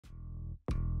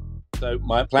So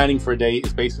my planning for a day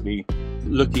is basically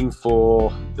looking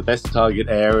for the best target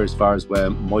area as far as where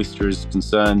moisture is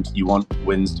concerned. You want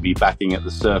winds to be backing at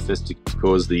the surface to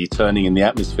cause the turning in the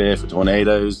atmosphere for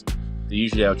tornadoes.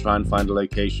 Usually I'll try and find a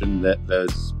location that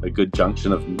there's a good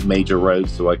junction of major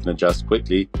roads so I can adjust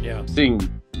quickly. Yeah. Seeing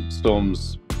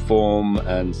storms form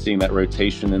and seeing that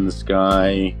rotation in the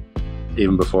sky,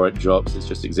 even before it drops, it's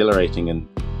just exhilarating, and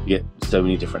you get so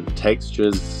many different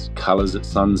textures, colors at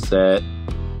sunset.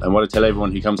 And what I tell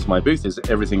everyone who comes to my booth is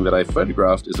everything that I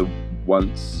photographed is a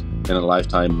once in a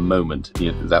lifetime moment.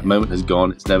 That moment has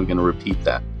gone, it's never going to repeat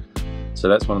that. So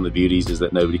that's one of the beauties, is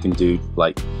that nobody can do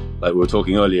like we were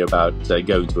talking earlier about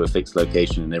going to a fixed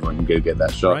location and everyone can go get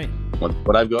that shot. Right.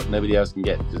 What I've got, nobody else can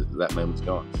get, because that moment's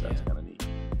gone. So that's kind of